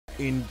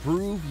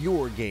Improve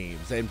your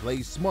games and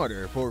play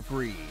smarter for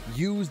free.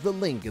 Use the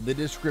link in the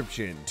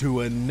description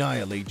to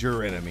annihilate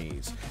your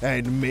enemies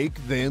and make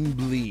them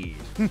bleed.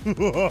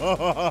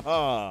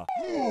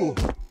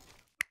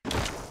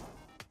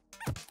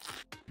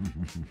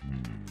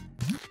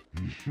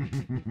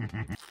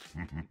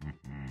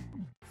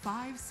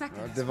 5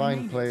 seconds. Divine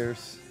remaining.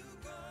 players.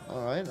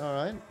 Alright,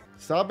 alright.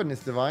 Sabin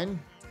is divine.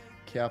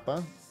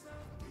 Kappa.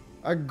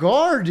 A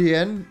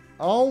guardian?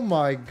 Oh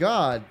my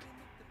god.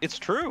 It's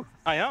true.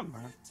 I am.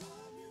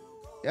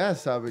 Yeah,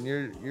 Sabin,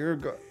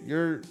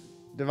 you're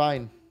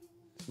divine.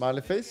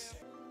 Smiley face.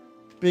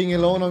 Being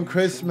alone on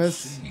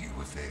Christmas.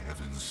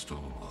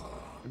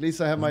 At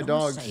least I have my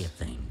dogs. Say a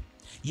thing.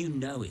 You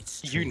know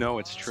it's true. You know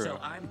it's true. So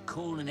I'm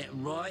calling it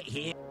right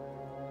here.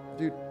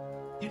 Dude.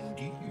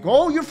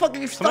 Go, you're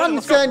fucking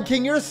stunned, Sand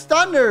King. You're a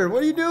stunner.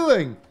 What are you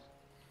doing?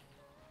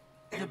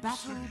 The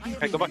battle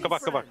Hey, go back.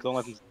 Don't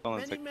let him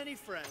take. Many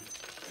friends.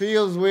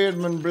 Feels weird,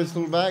 man,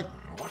 Bristleback.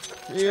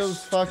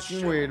 Feels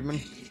fucking weird, man.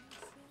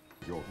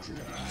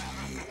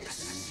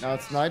 Now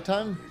it's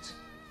nighttime.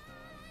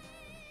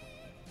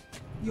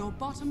 Your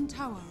bottom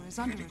tower is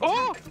under attack.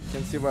 Oh!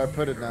 Can see where I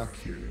put it now.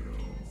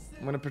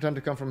 I'm gonna pretend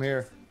to come from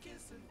here.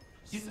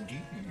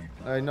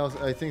 I know.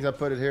 I think I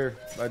put it here,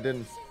 but I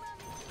didn't.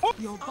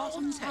 Your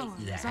bottom tower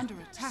is under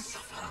attack.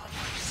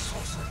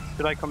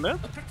 Did I commit?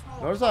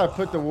 Notice how I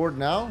put the ward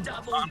now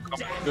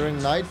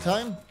during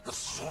nighttime,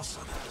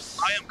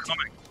 I am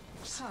coming.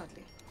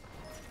 Hardly.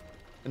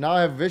 and now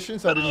I have vision,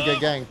 so I didn't get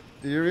ganked.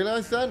 Did you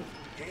realize that?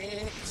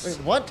 Wait,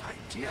 what?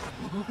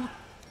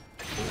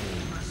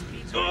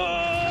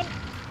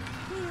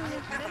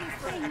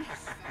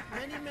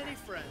 Many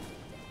friends.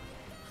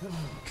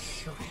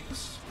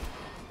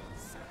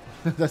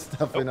 That's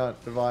definitely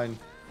not divine.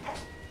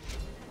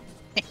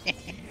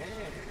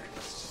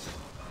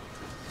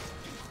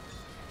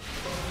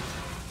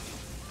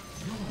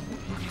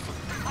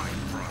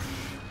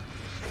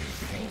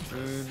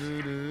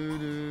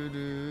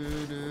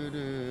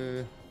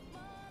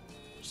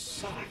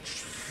 Such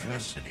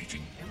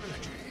fascinating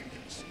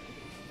images.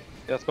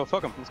 Yeah, let's go.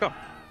 Fuck him. Let's go.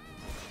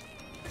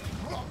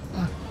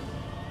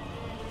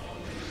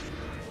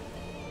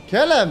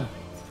 Kill him!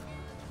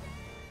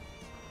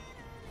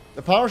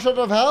 The power shot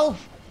of hell?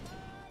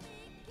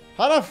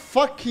 How the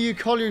fuck can you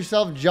call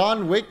yourself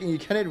John Wick and you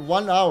can hit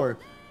 1 hour?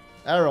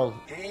 Arrow.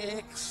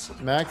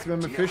 Excellent. Maximum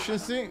idea.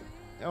 efficiency?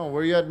 Oh,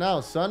 where you at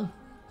now, son?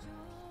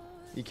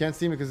 You can't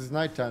see me because it's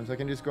nighttime, so I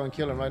can just go and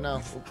kill him right now.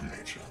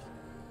 Pleasure.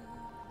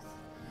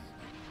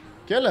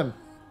 Kill him!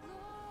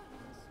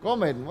 Go,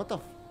 maiden. What the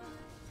f...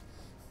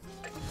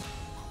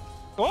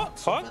 What?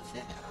 Fuck?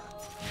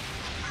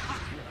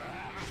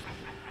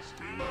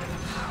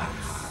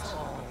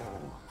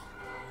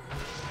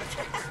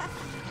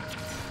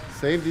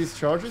 Save these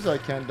charges, I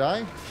can't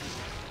die.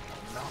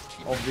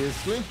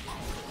 Obviously.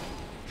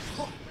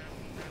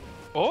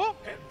 Oh?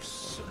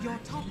 Your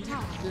top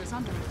tower is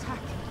under attack.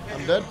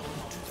 I'm dead.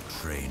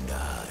 Trained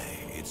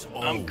eye, it's I'm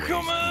always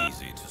coming.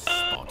 easy to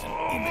spot an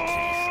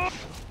imitation.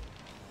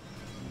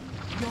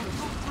 Your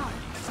top tower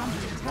is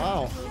under attack.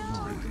 Wow.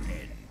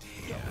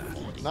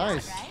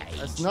 Nice.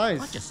 That's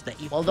nice. just let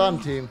you Well done,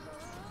 team.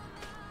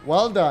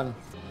 Well done.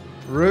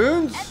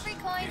 Runes? Every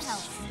coin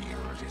helps.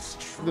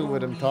 Deal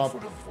with him, top. Full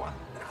of wonders.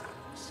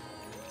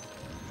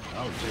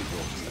 I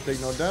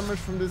take no damage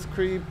from this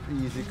creep.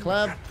 Easy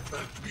clap.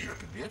 Perked me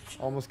up a bit.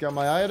 Almost got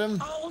my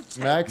item. I'll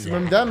take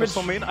Maximum damage.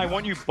 Crystal Main, I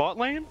want you bot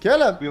lane.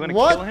 Kill him. We wanna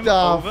What kill him the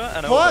over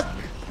and fuck? over.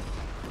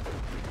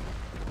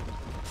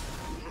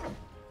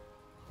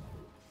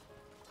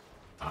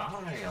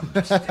 I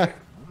understand.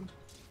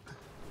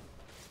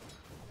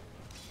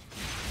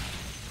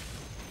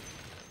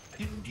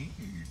 Indeed.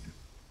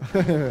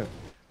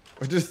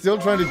 We're just still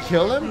trying to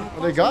kill him?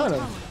 Oh, they got him.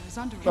 Tower is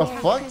under The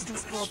attack. fuck?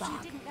 Business,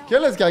 Bulldog.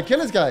 Kill this guy. Kill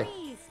this guy.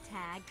 Please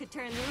tag could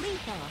turn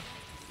lethal.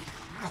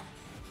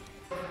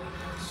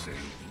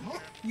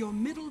 Your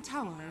middle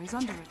tower is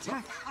under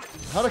attack.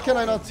 How can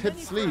I not hit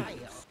sleep?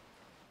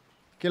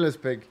 Kill this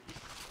pig.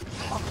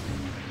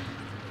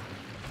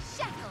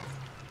 Shackle.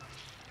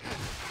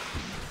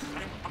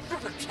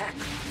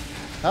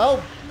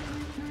 Help!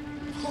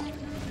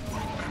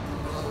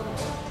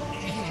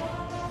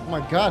 Oh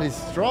my god, he's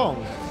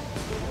strong.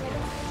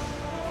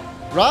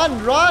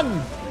 Run,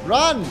 run,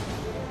 run!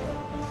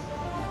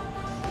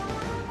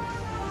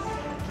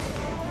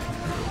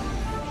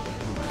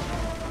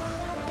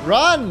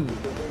 Run!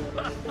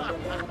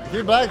 If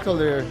you black hole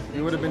there,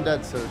 you would have been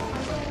dead, sir.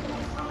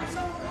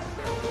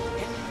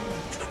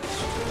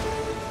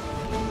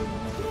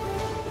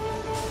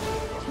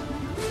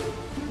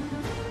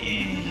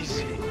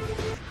 Easy.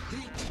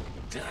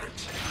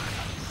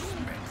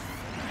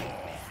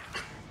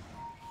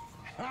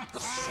 The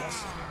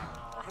saucer.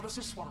 How does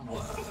this one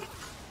work?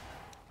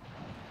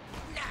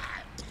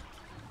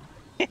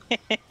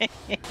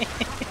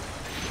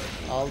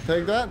 I'll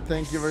take that.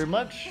 Thank you very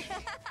much.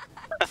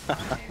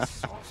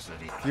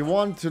 If you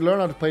want to learn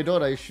how to play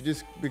Dota, you should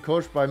just be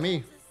coached by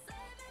me.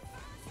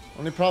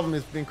 Only problem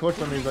is being coached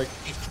by me is like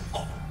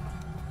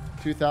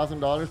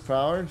 $2,000 per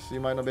hour, so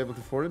you might not be able to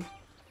afford it.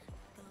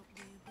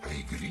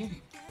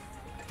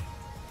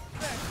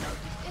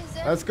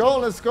 Let's go,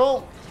 let's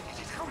go.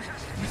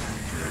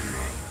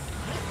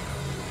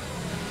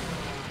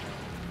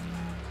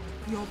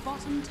 Your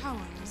bottom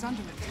tower is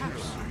under attack.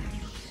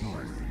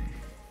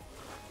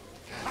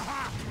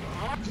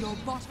 Your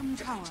bottom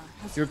tower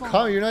has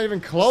fallen. You're not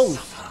even close.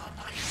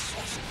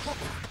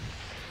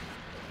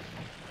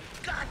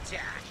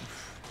 Gotcha.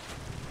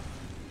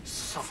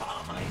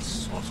 Suffer my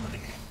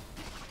sorcery.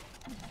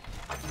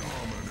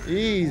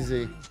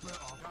 Easy.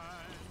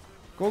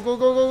 Go, go,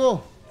 go, go,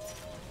 go.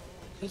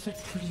 If it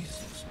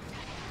pleases me.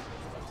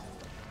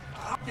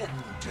 Up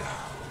and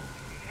down.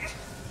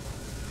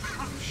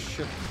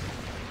 Shit.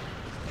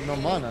 No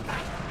mana.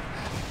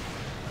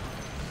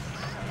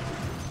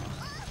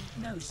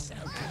 No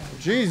self.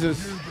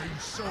 Jesus.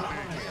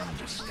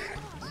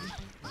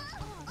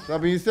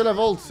 Robby, you still have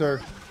ult, sir.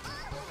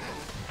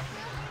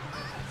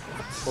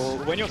 Well,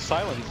 when you're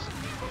silenced,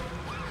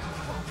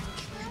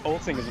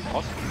 ulting is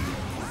impossible.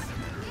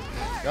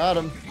 Got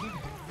him.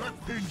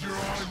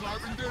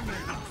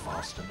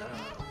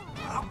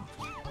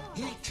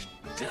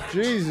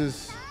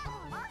 Jesus.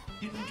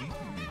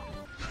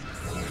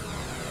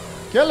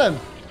 Kill him.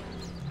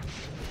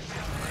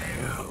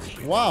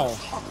 Wow.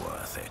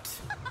 Worth it.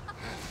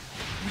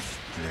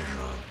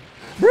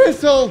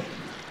 Bristle.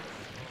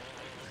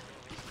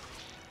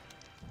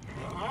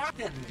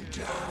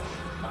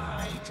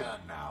 My turn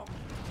now.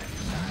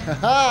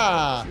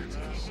 Haha.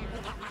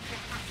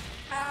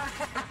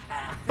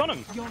 Got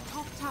him. Your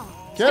top tower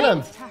is Kill under him.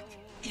 attack.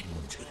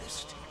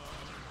 Interesting.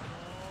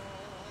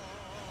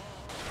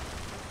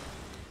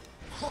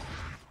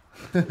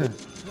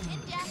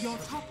 Your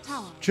top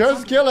tower. is Just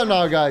under kill him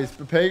attack. now, guys.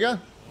 Pepega.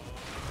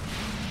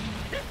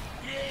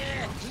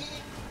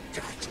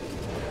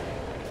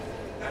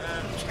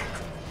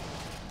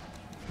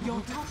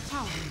 Your top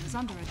tower is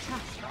under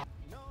attack.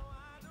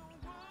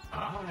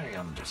 I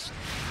understand.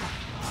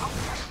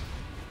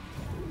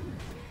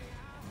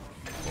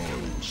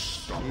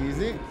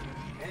 Easy.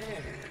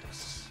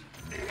 Yes.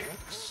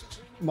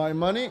 Next. My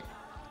money.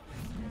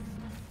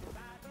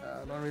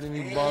 I don't really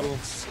need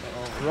bottles.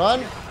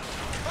 Run.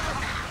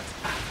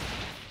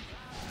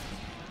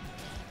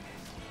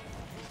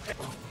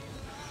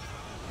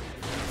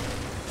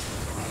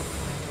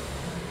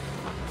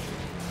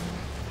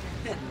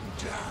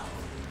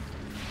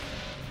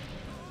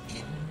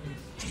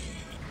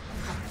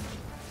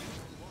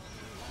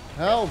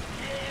 Help.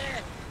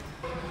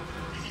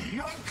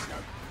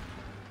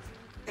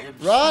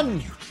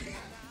 Run.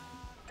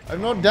 I have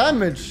no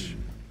damage.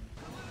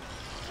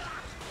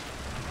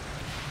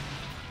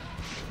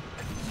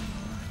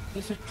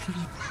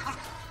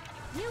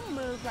 You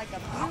move like a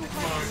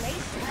blue-heart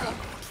lace.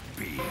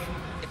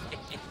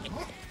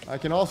 I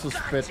can also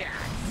spit.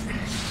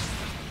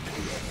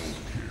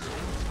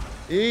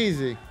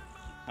 Easy.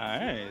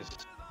 Nice.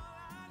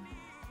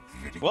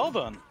 Well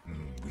done.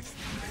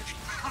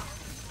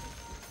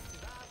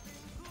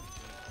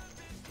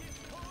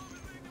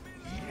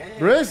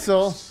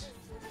 Bristle.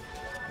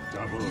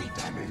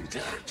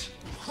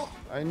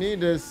 I need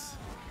this.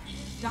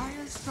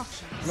 Dire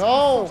structures.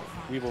 No.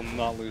 We will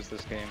not lose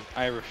this game.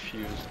 I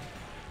refuse.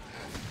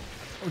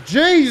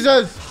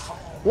 Jesus.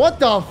 What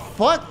the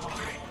fuck?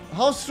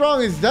 How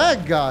strong is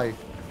that guy?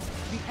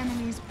 The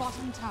enemy's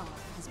bottom tower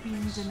has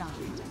been denied.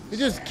 He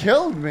just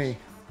killed me.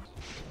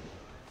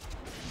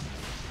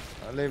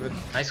 I'll leave it.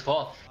 Nice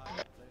call.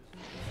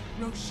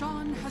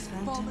 Roshan has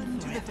fallen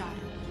to the dire.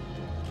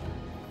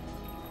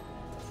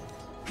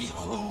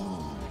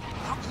 Behold.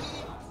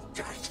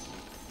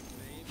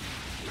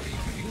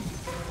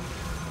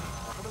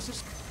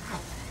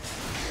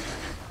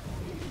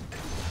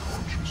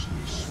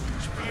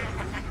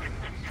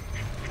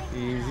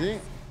 Easy.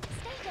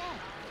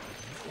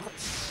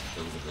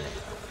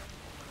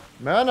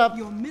 Man up.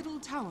 Your middle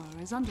tower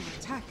is under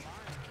attack.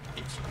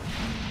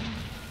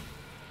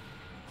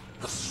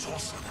 The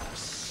sorcerer's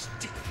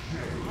stick.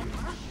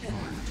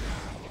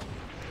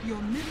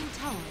 Your middle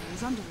tower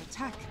is under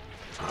attack.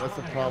 That's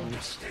the problem.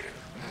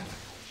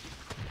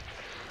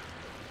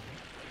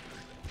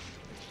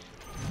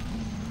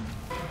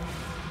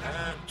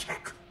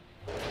 Check.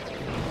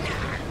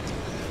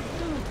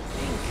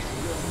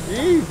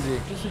 Easy.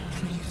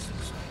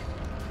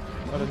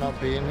 Better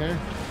not be in here.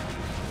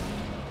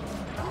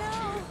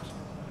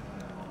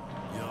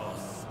 Your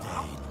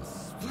stains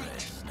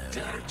spread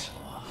Dirt.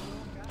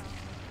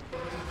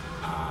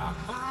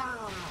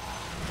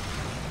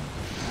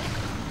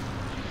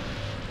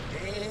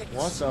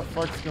 What the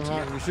fuck's going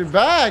on? You should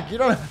back. You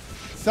don't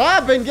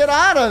stop and get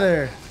out of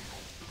there.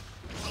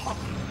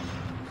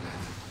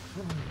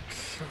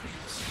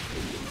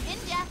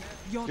 India.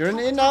 You're an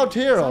top in-out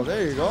tower is hero. under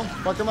There you go.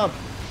 Fuck him up.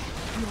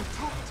 Your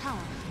top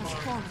tower has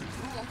fallen.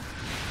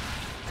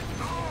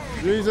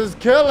 Jesus,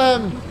 kill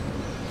him.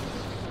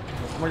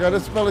 Oh my god,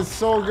 this spell is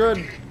so good.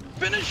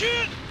 Finish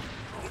it!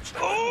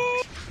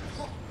 Oh!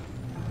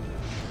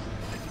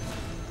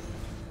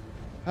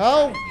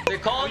 How? They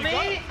call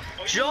me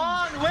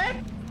John Wick.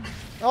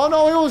 Oh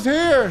no, he was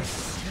here.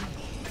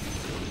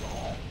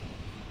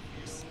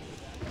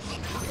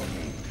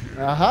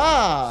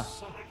 Aha.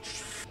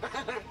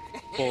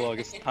 Bulldog,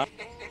 it's time.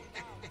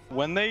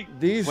 When they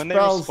These when they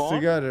spells respawn,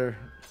 together.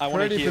 I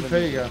want to Pretty hear them.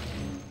 Pepega.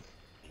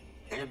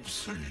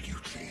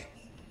 Absolutely.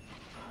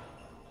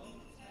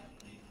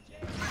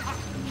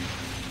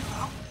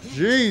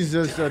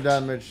 Jesus, the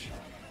damage.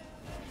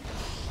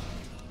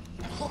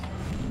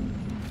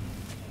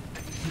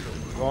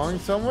 Going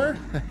somewhere?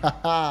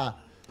 Oh,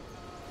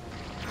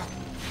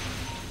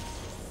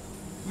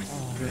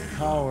 the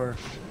power.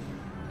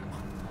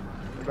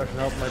 I better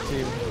help my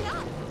team.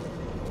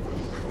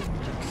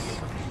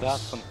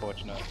 That's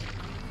unfortunate.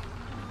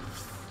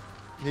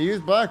 He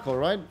used black hole,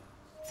 right?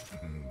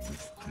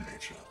 With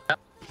pleasure.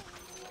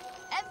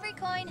 Every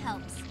coin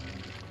helps.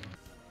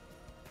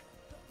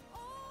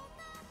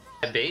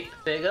 A bait,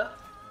 Vega?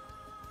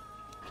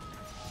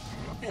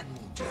 And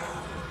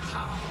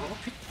how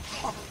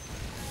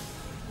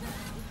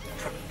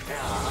prepare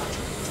to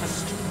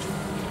test it.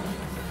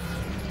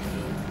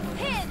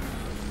 Pin.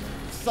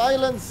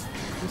 Silence!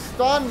 I'm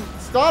stunned!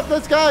 Stop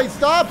this guy!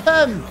 Stop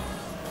him!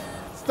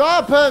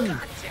 Stop him!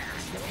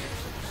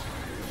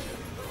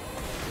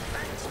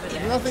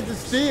 There's nothing to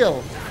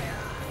steal.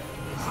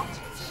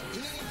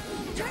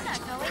 You're not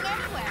going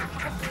anywhere.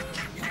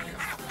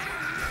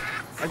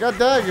 I got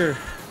dagger.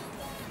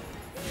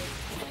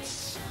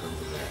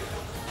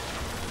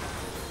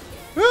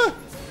 Ah!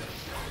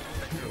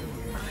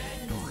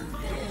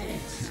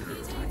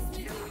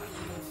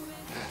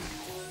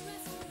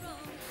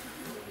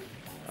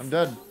 I'm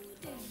dead.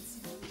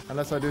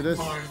 Unless I do this.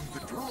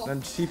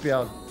 Then TP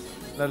out.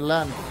 Let it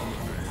land.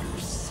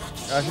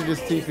 I should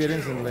just TP it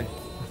instantly.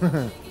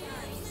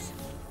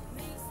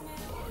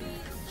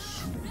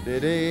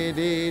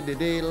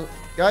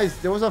 Guys,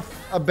 there was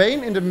a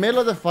Bane in the middle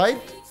of the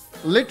fight.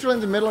 Literally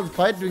in the middle of the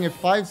fight doing a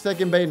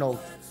 5-second Bane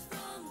ult.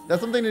 That's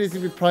something that needs to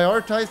be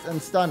prioritized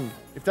and stunned.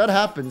 If that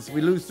happens,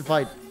 we lose the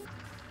fight.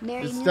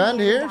 Just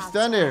stand here,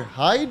 stand here.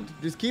 Hide,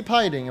 just keep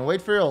hiding and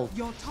wait for your ult.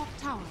 Your top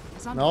tower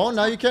is under No,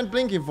 now attack. you can't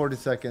blink in 40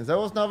 seconds. That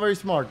was not very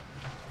smart.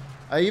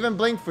 I even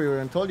blinked for you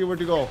and told you where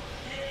to go.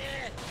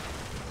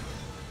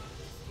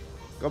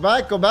 Go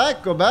back, go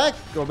back, go back,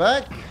 go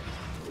back.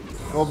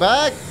 Go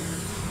back.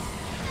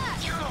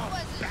 That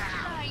was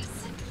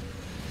nice.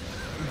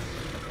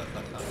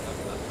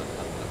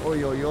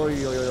 Oi, oi,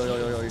 oi, oi, oi,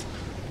 oi, oi.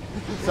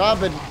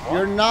 Stop it.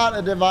 You're not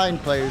a divine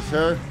player,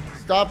 sir.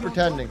 Stop Your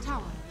pretending. top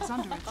tower is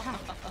under attack.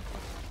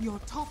 Your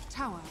top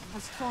tower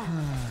has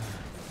fallen.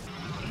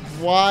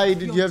 Why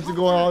did you have to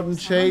go out and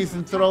chase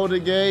and throw the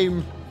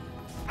game?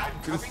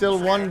 You could have still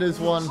won this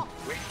one. Has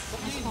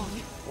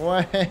fallen.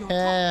 Why?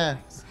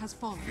 Has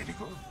fallen.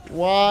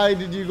 Why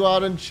did you go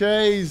out and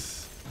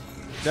chase?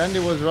 Dandy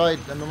was right,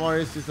 and the Mohr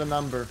is just a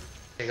number.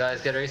 Hey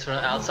guys, get ready for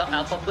an alpha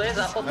plays,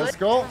 alpha plays. Let's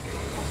go.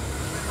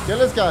 Kill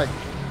this guy.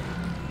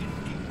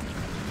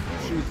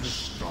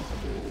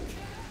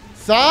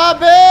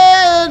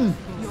 Sabin!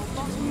 Your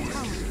bottom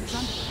tower is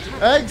under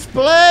attack.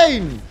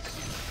 Explain!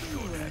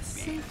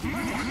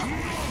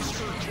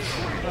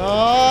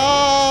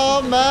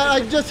 Oh man,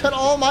 I just had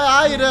all my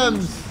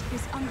items.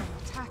 Is under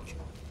attack.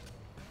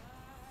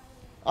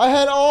 I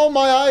had all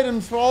my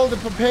items for all the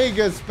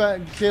Pepegas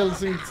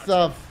kills and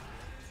stuff.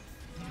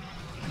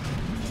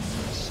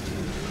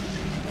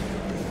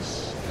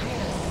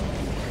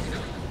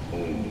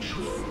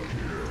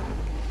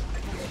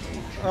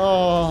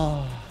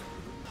 Oh,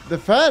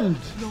 defend!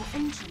 Your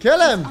ancient Kill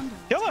is him! under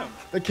Kill attack. him!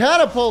 The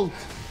catapult!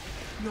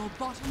 Your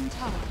bottom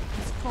tower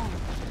has fallen.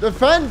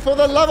 Defend for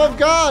the love of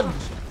God!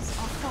 Structures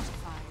are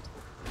fortified.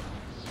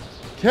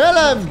 Kill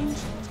him!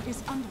 Ancient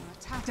is under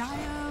attack.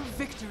 Dire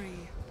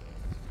victory.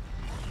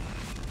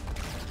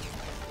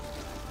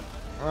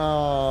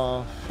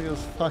 Oh,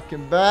 feels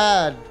fucking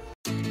bad.